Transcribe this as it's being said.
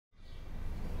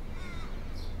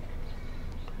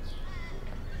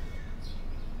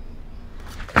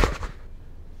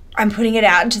I'm putting it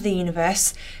out into the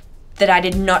universe that I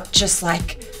did not just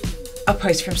like a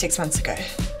post from 6 months ago.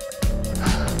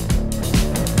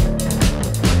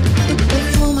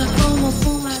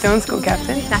 Still in school,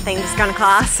 Captain? Nothing, just going to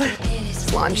class.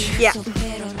 It's lunch. Yeah.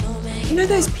 You know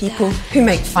those people who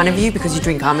make fun of you because you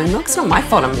drink almond milk? It's not my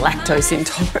fault I'm lactose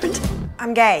intolerant.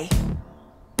 I'm gay.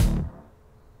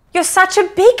 You're such a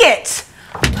bigot!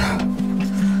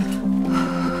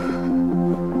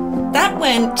 That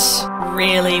went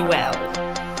really well.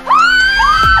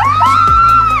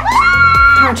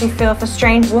 How would you feel if a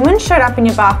strange woman showed up in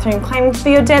your bathroom claiming to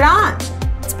be your dead aunt?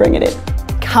 Let's bring it in.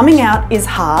 Coming out is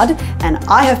hard, and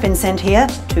I have been sent here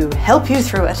to help you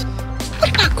through it.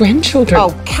 What about grandchildren?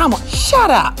 Oh, come on, shut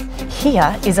up.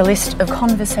 Here is a list of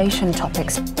conversation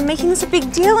topics. We're making this a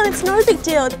big deal and it's not a big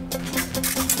deal.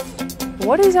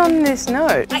 What is on this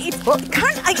note? Don't be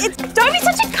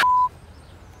such a c***.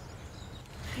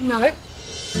 No.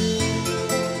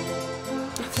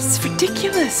 This is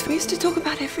ridiculous. We used to talk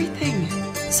about everything.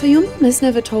 So your mum has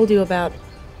never told you about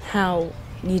how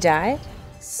you died?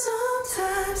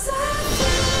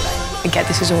 I get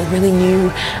this is all really new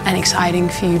and exciting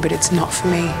for you, but it's not for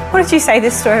me. What did you say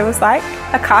this story was like?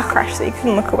 A car crash that you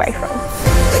couldn't look away from.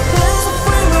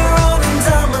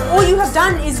 All you have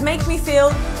done is make me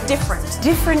feel different.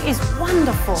 Different is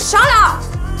wonderful. Shut up!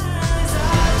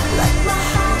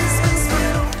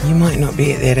 You might not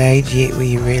be at that age yet where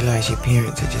you realise your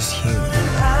parents are just human.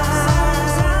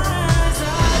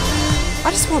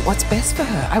 I just want what's best for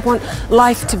her. I want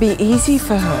life to be easy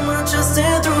for her.